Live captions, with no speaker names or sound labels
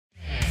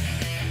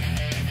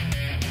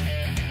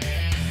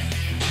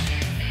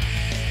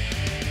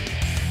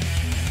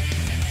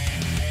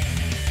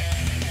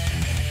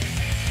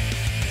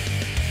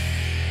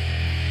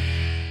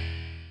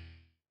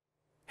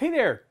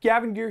there,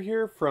 Gavin Gear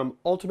here from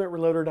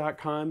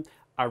UltimateReloader.com.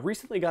 I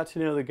recently got to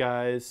know the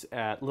guys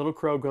at Little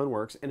Crow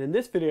Gunworks, and in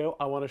this video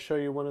I want to show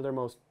you one of their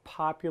most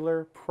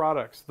popular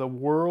products, the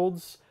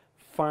world's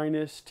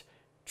finest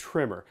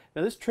trimmer.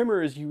 Now this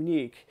trimmer is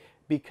unique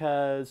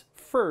because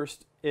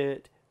first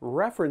it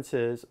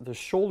references the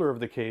shoulder of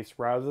the case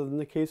rather than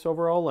the case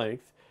overall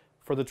length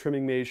for the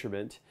trimming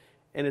measurement,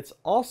 and it's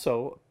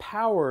also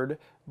powered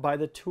by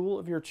the tool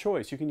of your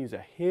choice. You can use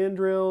a hand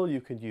drill,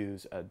 you could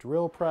use a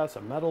drill press,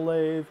 a metal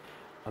lathe,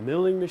 a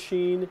milling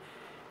machine.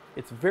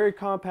 It's a very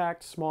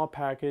compact, small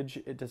package.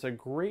 It does a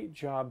great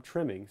job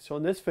trimming. So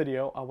in this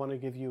video, I want to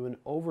give you an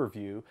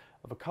overview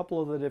of a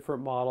couple of the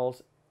different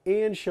models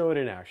and show it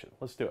in action.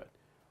 Let's do it.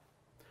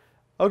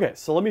 Okay,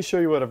 so let me show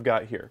you what I've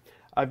got here.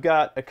 I've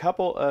got a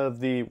couple of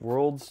the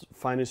World's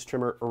Finest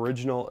Trimmer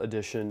Original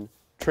Edition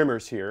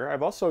trimmers here.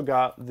 I've also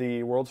got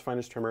the World's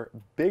Finest Trimmer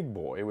Big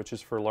Boy, which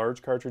is for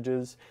large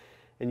cartridges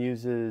and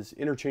uses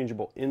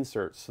interchangeable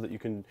inserts so that you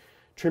can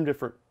trim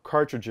different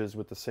cartridges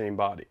with the same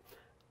body.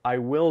 I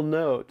will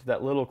note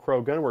that Little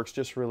Crow Gunworks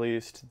just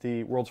released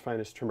the World's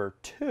Finest Trimmer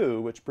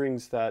 2, which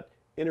brings that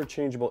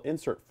interchangeable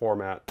insert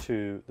format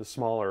to the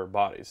smaller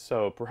bodies.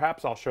 So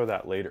perhaps I'll show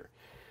that later.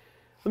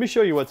 Let me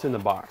show you what's in the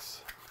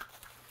box.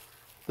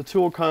 The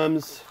tool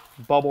comes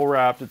bubble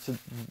wrapped. It's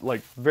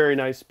like very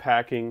nice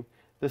packing.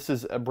 This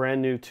is a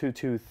brand new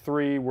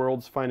 223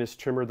 World's Finest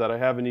Trimmer that I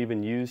haven't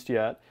even used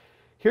yet.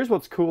 Here's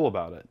what's cool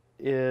about it,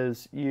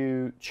 is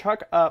you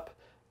chuck up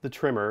the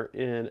trimmer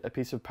in a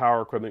piece of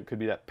power equipment, could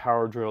be that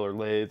power drill or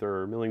lathe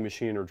or milling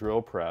machine or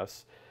drill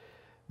press.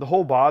 The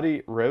whole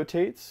body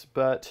rotates,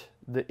 but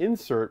the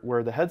insert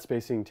where the head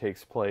spacing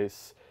takes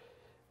place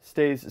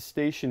stays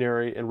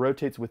stationary and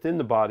rotates within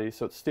the body,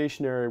 so it's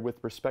stationary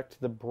with respect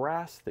to the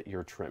brass that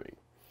you're trimming.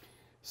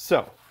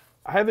 So,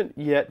 I haven't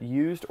yet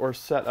used or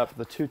set up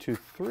the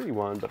 223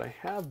 one, but I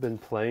have been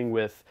playing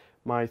with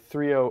my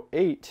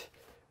 308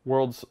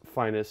 World's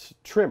Finest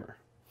Trimmer.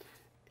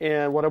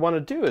 And what I want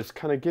to do is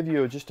kind of give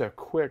you just a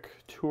quick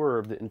tour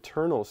of the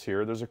internals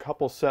here. There's a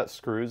couple set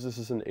screws. This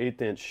is an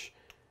 1/8 inch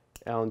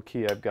Allen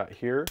key I've got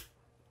here.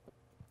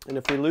 And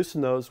if we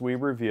loosen those, we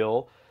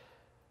reveal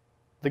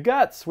the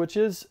guts, which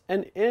is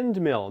an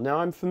end mill. Now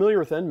I'm familiar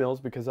with end mills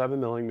because I have a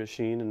milling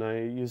machine and I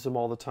use them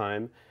all the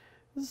time.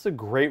 This is a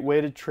great way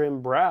to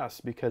trim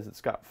brass because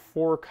it's got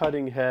 4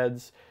 cutting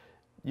heads.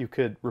 You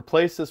could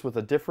replace this with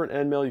a different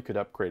end mill. You could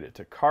upgrade it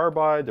to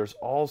carbide. There's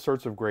all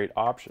sorts of great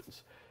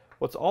options.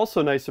 What's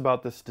also nice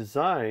about this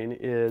design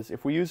is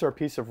if we use our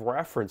piece of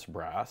reference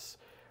brass,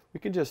 we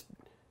can just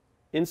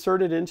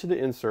insert it into the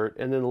insert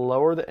and then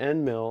lower the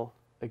end mill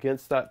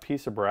against that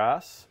piece of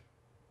brass.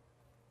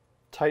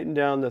 Tighten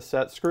down the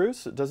set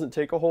screws. It doesn't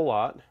take a whole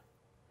lot.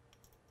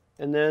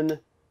 And then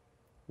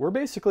we're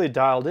basically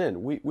dialed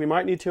in. We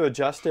might need to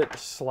adjust it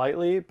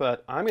slightly,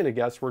 but I'm going to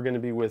guess we're going to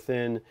be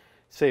within,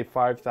 say,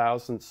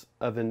 5/1000ths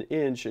of an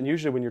inch. And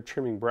usually when you're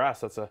trimming brass,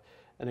 that's an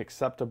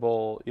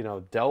acceptable,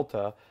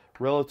 delta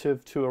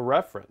relative to a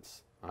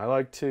reference. I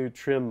like to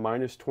trim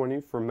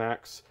 -20 for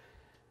max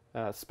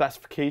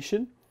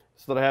specification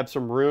so that I have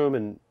some room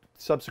and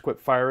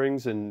subsequent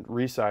firings and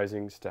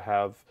resizings to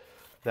have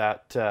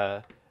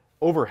that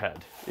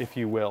overhead, if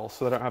you will,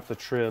 so that I don't have to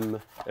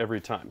trim every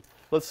time.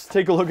 Let's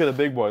take a look at the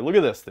big boy. Look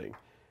at this thing.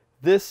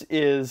 This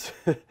is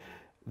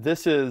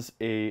this is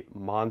a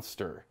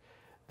monster.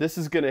 This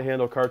is going to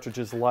handle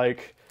cartridges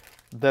like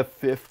the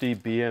 50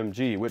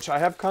 BMG, which I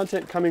have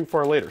content coming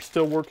for later.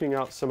 Still working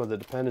out some of the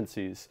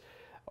dependencies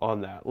on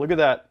that. Look at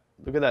that.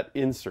 Look at that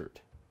insert.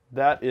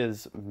 That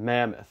is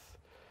mammoth.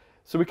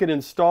 So we can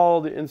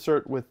install the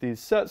insert with these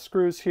set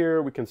screws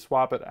here. We can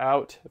swap it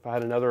out if I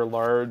had another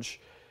large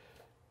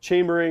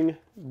chambering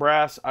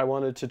brass I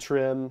wanted to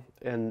trim,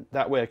 and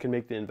that way I can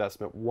make the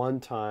investment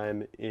one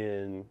time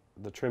in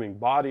the trimming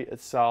body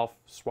itself,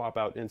 swap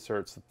out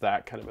inserts,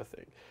 that kind of a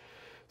thing.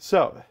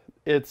 So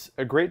it's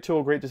a great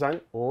tool, great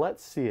design.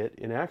 Let's see it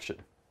in action.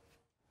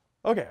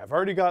 Okay, I've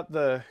already got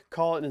the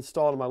collet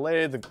installed on my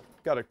lathe.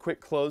 I've got a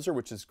quick closer,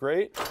 which is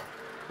great.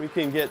 We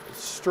can get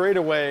straight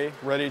away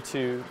ready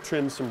to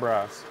trim some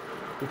brass.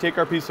 We take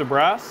our piece of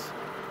brass,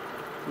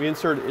 we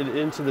insert it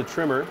into the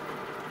trimmer.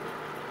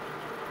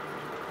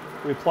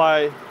 We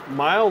apply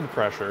mild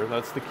pressure,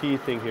 that's the key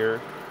thing here,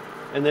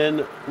 and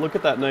then look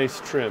at that nice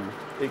trim.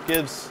 It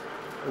gives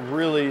a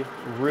really,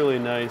 really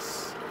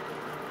nice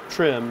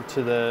trim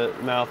to the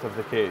mouth of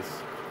the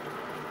case.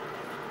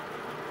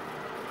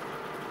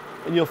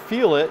 And you'll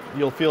feel it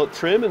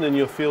trim, and then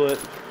you'll feel it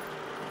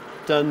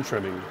done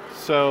trimming.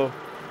 So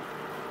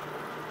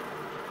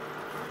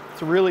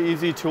it's a really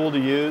easy tool to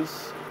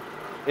use,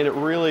 and it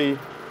really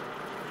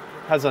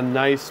has a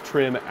nice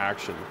trim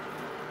action.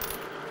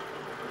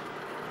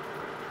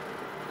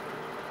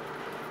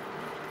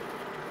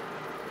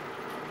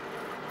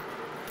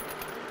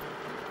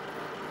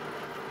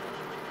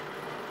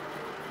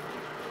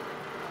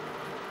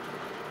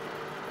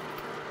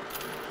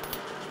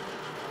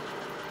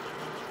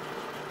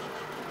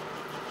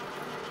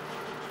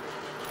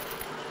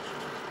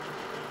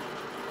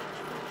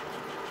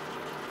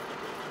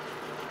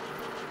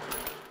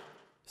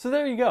 So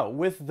there you go.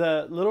 With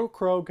the Little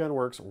Crow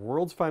Gunworks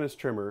World's Finest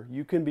Trimmer,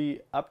 you can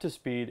be up to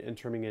speed in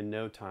trimming in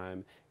no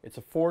time. It's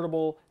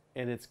affordable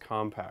and it's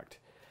compact.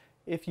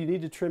 If you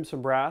need to trim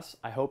some brass,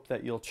 I hope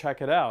that you'll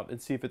check it out and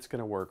see if it's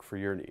going to work for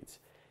your needs.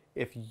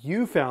 If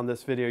you found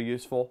this video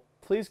useful,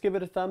 please give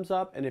it a thumbs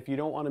up, and if you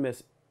don't want to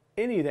miss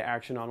any of the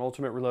action on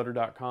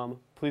ultimatereloader.com,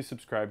 please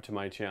subscribe to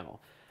my channel.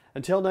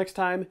 Until next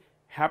time,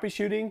 happy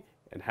shooting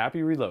and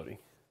happy reloading.